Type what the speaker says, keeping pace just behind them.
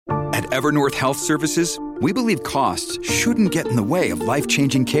Evernorth Health Services, we believe costs shouldn't get in the way of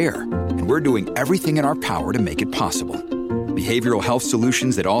life-changing care, and we're doing everything in our power to make it possible. Behavioral health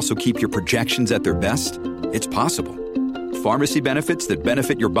solutions that also keep your projections at their best? It's possible. Pharmacy benefits that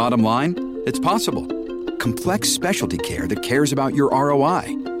benefit your bottom line? It's possible. Complex specialty care that cares about your ROI?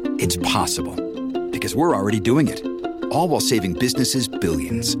 It's possible. Because we're already doing it. All while saving businesses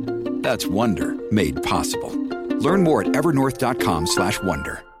billions. That's Wonder made possible. Learn more at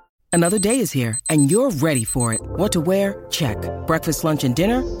evernorth.com/wonder. Another day is here, and you're ready for it. What to wear? Check. Breakfast, lunch, and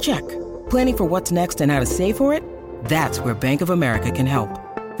dinner? Check. Planning for what's next and how to save for it? That's where Bank of America can help.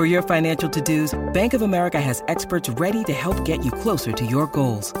 For your financial to-dos, Bank of America has experts ready to help get you closer to your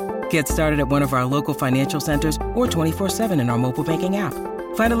goals. Get started at one of our local financial centers or 24/7 in our mobile banking app.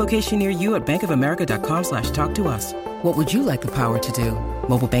 Find a location near you at bankofamerica.com/talktous. What would you like the power to do?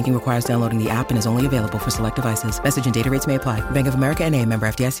 Mobile banking requires downloading the app and is only available for select devices. Message and data rates may apply. Bank of America N.A., member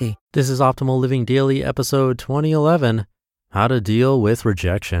FDIC. This is Optimal Living Daily, episode 2011, How to Deal with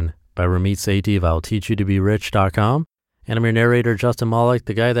Rejection by Ramit Sethi of I'llTeachYouToBeRich.com. And I'm your narrator, Justin Malik,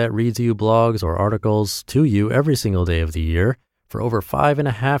 the guy that reads you blogs or articles to you every single day of the year for over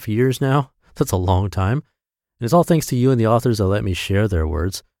 5.5 years now. That's a long time. And it's all thanks to you and the authors that let me share their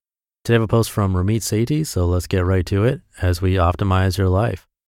words. Today I have a post from Ramit Sethi, so let's get right to it as we optimize your life.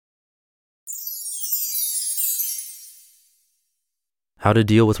 How to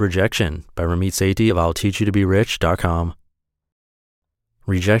Deal with Rejection by Ramit Sethi of I'llTeachYouToBeRich.com.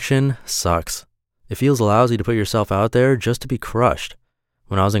 Rejection sucks. It feels lousy to put yourself out there just to be crushed.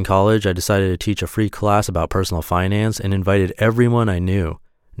 When I was in college, I decided to teach a free class about personal finance and invited everyone I knew.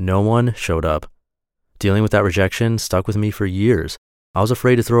 No one showed up. Dealing with that rejection stuck with me for years. I was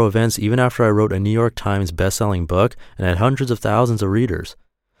afraid to throw events even after I wrote a New York Times best-selling book and had hundreds of thousands of readers.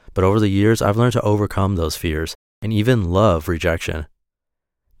 But over the years, I've learned to overcome those fears and even love rejection.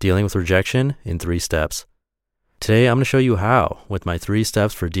 Dealing with rejection in 3 steps. Today, I'm going to show you how with my 3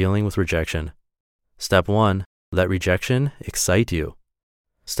 steps for dealing with rejection. Step 1, let rejection excite you.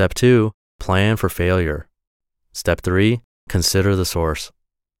 Step 2, plan for failure. Step 3, consider the source.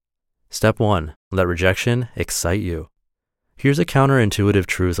 Step 1, let rejection excite you. Here's a counterintuitive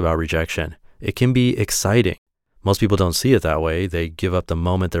truth about rejection. It can be exciting. Most people don't see it that way. They give up the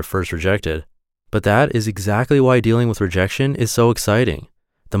moment they're first rejected. But that is exactly why dealing with rejection is so exciting.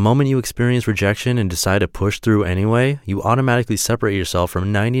 The moment you experience rejection and decide to push through anyway, you automatically separate yourself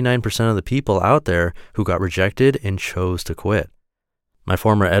from 99% of the people out there who got rejected and chose to quit. My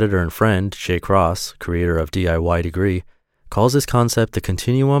former editor and friend, Jay Cross, creator of DIY Degree, calls this concept the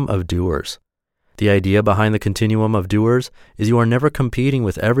continuum of doers. The idea behind the continuum of doers is you are never competing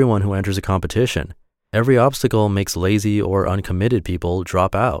with everyone who enters a competition. Every obstacle makes lazy or uncommitted people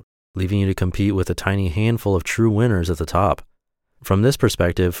drop out, leaving you to compete with a tiny handful of true winners at the top. From this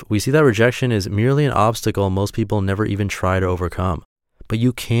perspective, we see that rejection is merely an obstacle most people never even try to overcome. But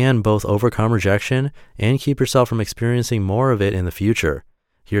you can both overcome rejection and keep yourself from experiencing more of it in the future.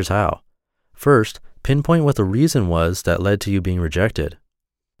 Here's how. First, pinpoint what the reason was that led to you being rejected.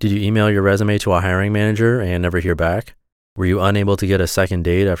 Did you email your resume to a hiring manager and never hear back? Were you unable to get a second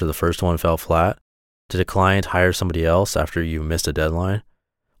date after the first one fell flat? Did a client hire somebody else after you missed a deadline?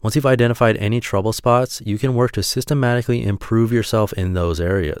 Once you've identified any trouble spots, you can work to systematically improve yourself in those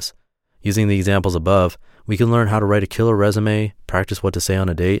areas. Using the examples above, we can learn how to write a killer resume, practice what to say on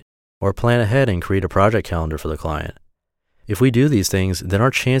a date, or plan ahead and create a project calendar for the client. If we do these things, then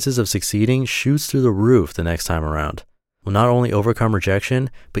our chances of succeeding shoots through the roof the next time around. We'll not only overcome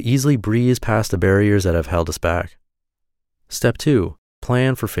rejection, but easily breeze past the barriers that have held us back. Step 2,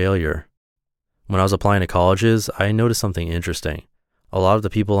 plan for failure. When I was applying to colleges, I noticed something interesting. A lot of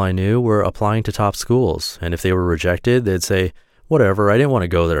the people I knew were applying to top schools, and if they were rejected, they'd say, "Whatever, I didn't want to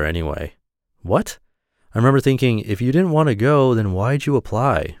go there anyway." What? I remember thinking, if you didn't want to go, then why'd you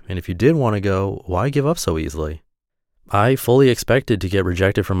apply? And if you did want to go, why give up so easily? I fully expected to get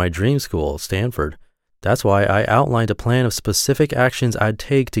rejected from my dream school, Stanford. That's why I outlined a plan of specific actions I'd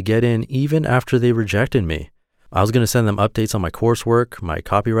take to get in even after they rejected me. I was going to send them updates on my coursework, my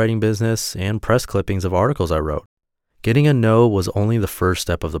copywriting business, and press clippings of articles I wrote. Getting a no was only the first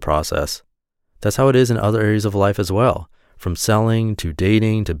step of the process. That's how it is in other areas of life as well, from selling to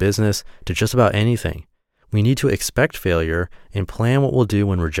dating to business to just about anything. We need to expect failure and plan what we'll do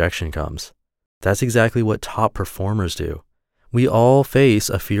when rejection comes. That's exactly what top performers do. We all face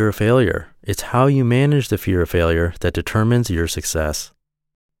a fear of failure. It's how you manage the fear of failure that determines your success.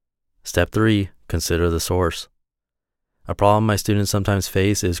 Step 3, consider the source. A problem my students sometimes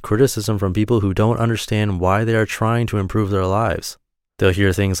face is criticism from people who don't understand why they are trying to improve their lives. They'll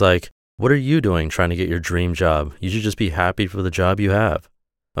hear things like, "What are you doing trying to get your dream job? You should just be happy for the job you have."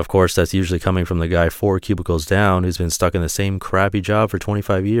 Of course, that's usually coming from the guy 4 cubicles down who's been stuck in the same crappy job for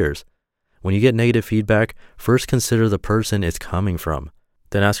 25 years. When you get negative feedback, first consider the person it's coming from.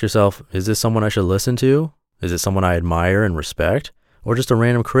 Then ask yourself, is this someone I should listen to? Is it someone I admire and respect? Or just a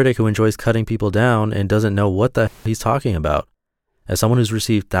random critic who enjoys cutting people down and doesn't know what the hell he's talking about? As someone who's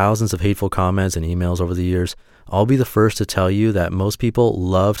received thousands of hateful comments and emails over the years, I'll be the first to tell you that most people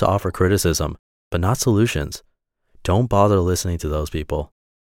love to offer criticism, but not solutions. Don't bother listening to those people.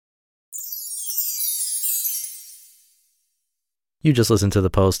 You just listened to the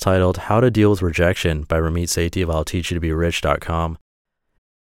post titled How to Deal with Rejection by Ramit Sethi of I'llTeachYouToBeRich.com.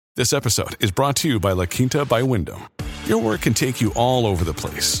 This episode is brought to you by La Quinta by Wyndham. Your work can take you all over the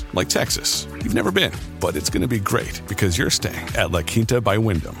place, like Texas. You've never been, but it's going to be great because you're staying at La Quinta by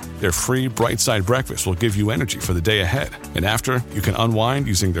Wyndham. Their free Bright Side breakfast will give you energy for the day ahead. And after, you can unwind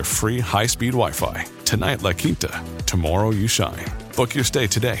using their free high-speed Wi-Fi. Tonight, La Quinta. Tomorrow, you shine. Book your stay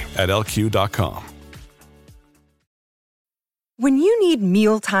today at LQ.com. When you need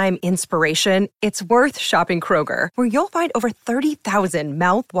mealtime inspiration, it's worth shopping Kroger, where you'll find over 30,000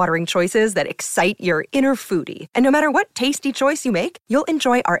 mouth-watering choices that excite your inner foodie. And no matter what tasty choice you make, you'll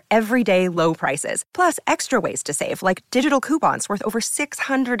enjoy our everyday low prices, plus extra ways to save, like digital coupons worth over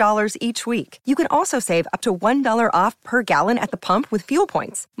 $600 each week. You can also save up to $1 off per gallon at the pump with fuel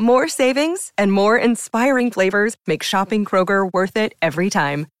points. More savings and more inspiring flavors make shopping Kroger worth it every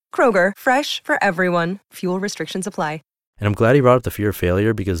time. Kroger, fresh for everyone. Fuel restrictions apply. And I'm glad he brought up the fear of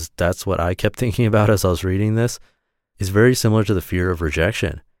failure because that's what I kept thinking about as I was reading this. It's very similar to the fear of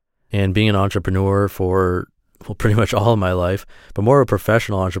rejection. And being an entrepreneur for pretty much all of my life, but more of a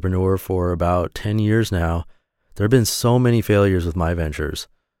professional entrepreneur for about 10 years now, there have been so many failures with my ventures.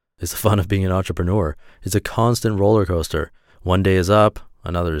 It's the fun of being an entrepreneur. It's a constant roller coaster. One day is up,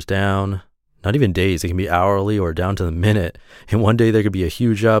 another is down. Not even days, it can be hourly or down to the minute. And one day there could be a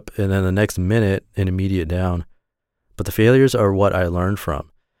huge up and then the next minute an immediate down. But the failures are what I learned from.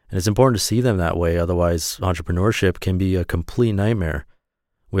 And it's important to see them that way, otherwise entrepreneurship can be a complete nightmare.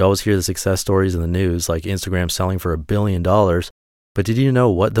 We always hear the success stories in the news, like Instagram selling for $1 billion. But did you know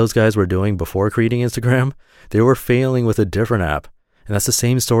what those guys were doing before creating Instagram? They were failing with a different app. And that's the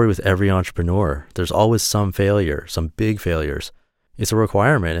same story with every entrepreneur. There's always some failure, some big failures. It's a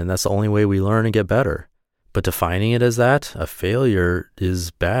requirement, and that's the only way we learn and get better. But defining it as that, a failure,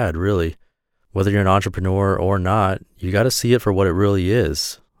 is bad, really. Whether you're an entrepreneur or not, you got to see it for what it really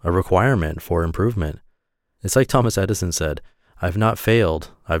is, a requirement for improvement. It's like Thomas Edison said, I've not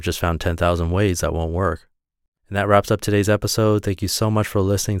failed, I've just found 10,000 ways that won't work. And that wraps up today's episode. Thank you so much for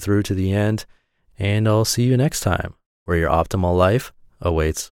listening through to the end, and I'll see you next time, where your optimal life awaits.